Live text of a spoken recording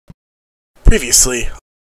Previously,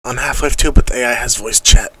 on Half-Life 2, but the AI has voice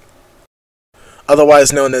chat.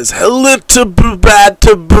 Otherwise known as hello to b,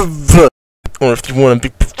 or if you want to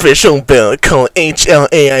be professional, call it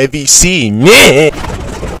HLAIVC. Yeah.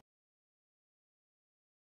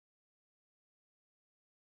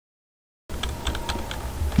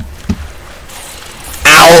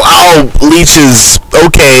 Ow, leeches.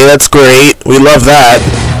 Okay, that's great. We love that.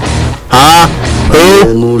 Huh? Who?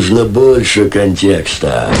 Мне нужно больше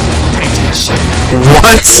контекста.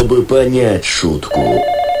 What? Чтобы понять шутку.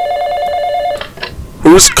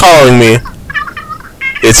 Who's calling me?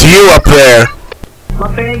 It's you up there. Why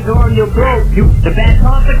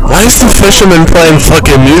is the fisherman playing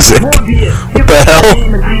fucking music? What the hell?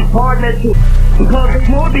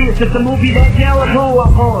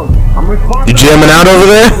 You jamming out over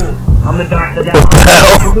there? What the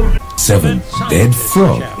hell? 7 dead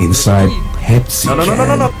frog inside Pepsi.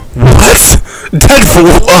 No. What? Dead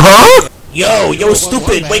frog? Uh-huh? Yo,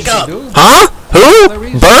 stupid, wake up! Huh? Who?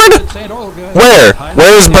 Bird? Where?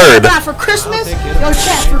 Where's Bird? For Christmas? Yo,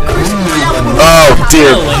 chat for Christmas. Oh,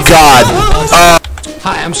 dear God.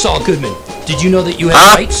 Hi, I'm Saul Goodman. Did you know that you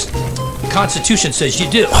have rights? The Constitution says you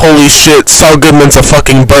do. Holy shit, Saul Goodman's a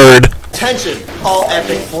fucking bird. Attention, all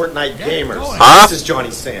epic Fortnite gamers. Huh? This is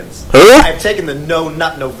Johnny Sins. Who? I have taken the No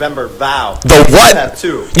Nut November vow. The what? I have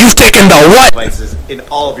two. You've taken the what? Devices in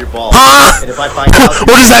all of your balls. Huh? And if I find out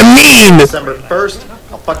What does that mean? December 1st,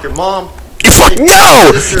 I'll fuck your mom. You fuck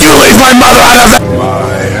no! You leave my mother out of that!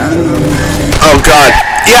 Oh God.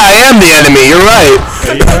 Yeah, I am the enemy, you're right.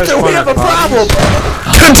 Conductor, we have a problem!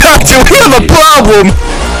 Conductor, we have a problem!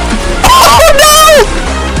 Oh no!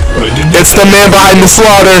 It's the man behind the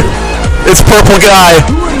slaughter. It's Purple Guy.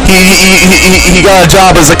 He got a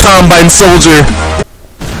job as a Combine soldier.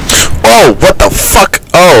 Oh, what the fuck?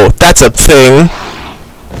 Oh, that's a thing.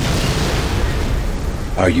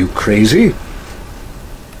 Are you crazy?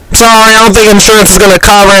 Sorry, I don't think insurance is gonna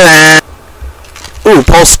cover that. Ooh,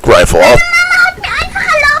 pulse rifle. Mama hat mir einfach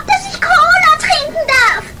erlaubt, dass ich Cola trinken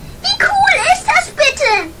darf. Wie cool ist das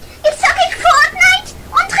bitte? Jetzt zock ich Fortnite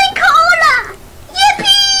und trink Cola.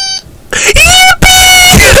 Yippie! Yippee!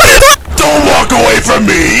 Don't walk away from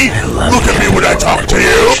me! Look at me when I talk to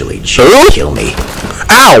you! Actually, Who? kill me.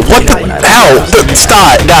 Ow! What the? Ow!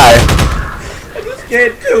 Stop! Die! I just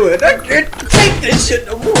can't do it. I can't take this shit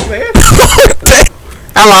no more, man.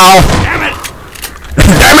 Hello! Damn it!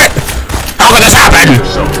 Damn it! How could this happen?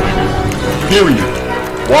 Period.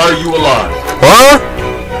 Why are you alive? Huh?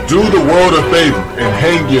 Do the world a favor and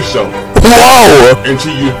hang yourself Whoa!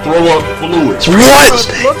 until you throw up fluid. What?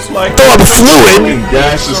 Looks like Throw up fluid? And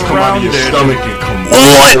gases come out of your stomach and come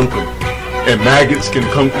What? open. And maggots can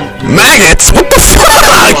come eat you. Maggots? What the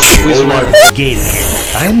fuck? Oh my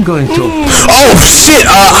I'm going to... Oh shit!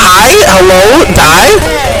 Hi? Hello? Die?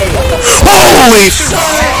 Holy!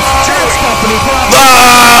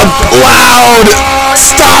 Loud!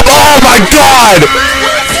 Stop! Oh my God!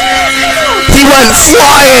 He went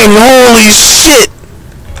flying! Holy shit!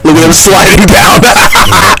 Look at him sliding down!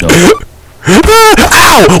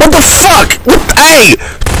 Ow! What the fuck? Hey!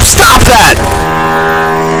 Stop that!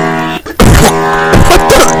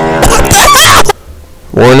 What the hell?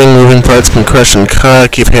 Warning, moving parts can crush and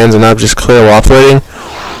cut. Keep hands and objects clear while operating.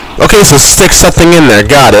 Okay, so stick something in there.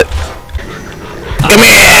 Got it. Come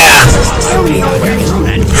here!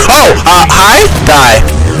 Oh, hi? Die.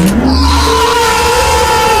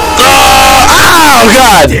 Oh,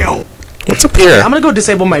 God! What's up here? I'm gonna go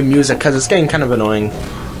disable my music because it's getting kind of annoying.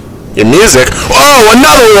 Your music? Oh,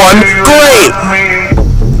 another one! Great!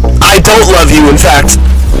 I don't love you, in fact.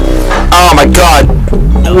 Oh my God.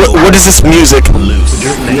 What is this music?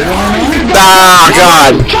 Ah,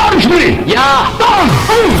 God.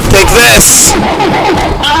 Take this!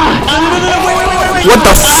 What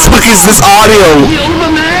the fuck is this audio?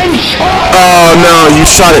 Oh no, you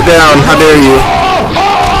shot it down. How dare you?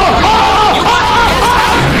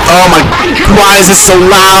 Oh my, why is this so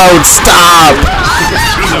loud? Stop!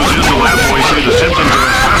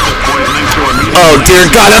 Oh dear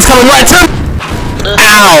God, that's coming right to me!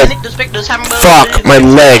 Ow! Fuck, my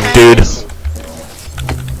leg, dude.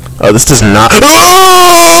 Oh, this does not...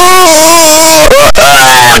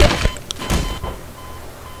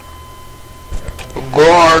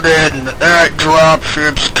 Gordon, that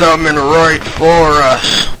dropship's coming right for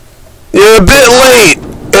us. You're a bit late!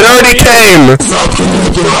 It already came!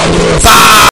 Ah!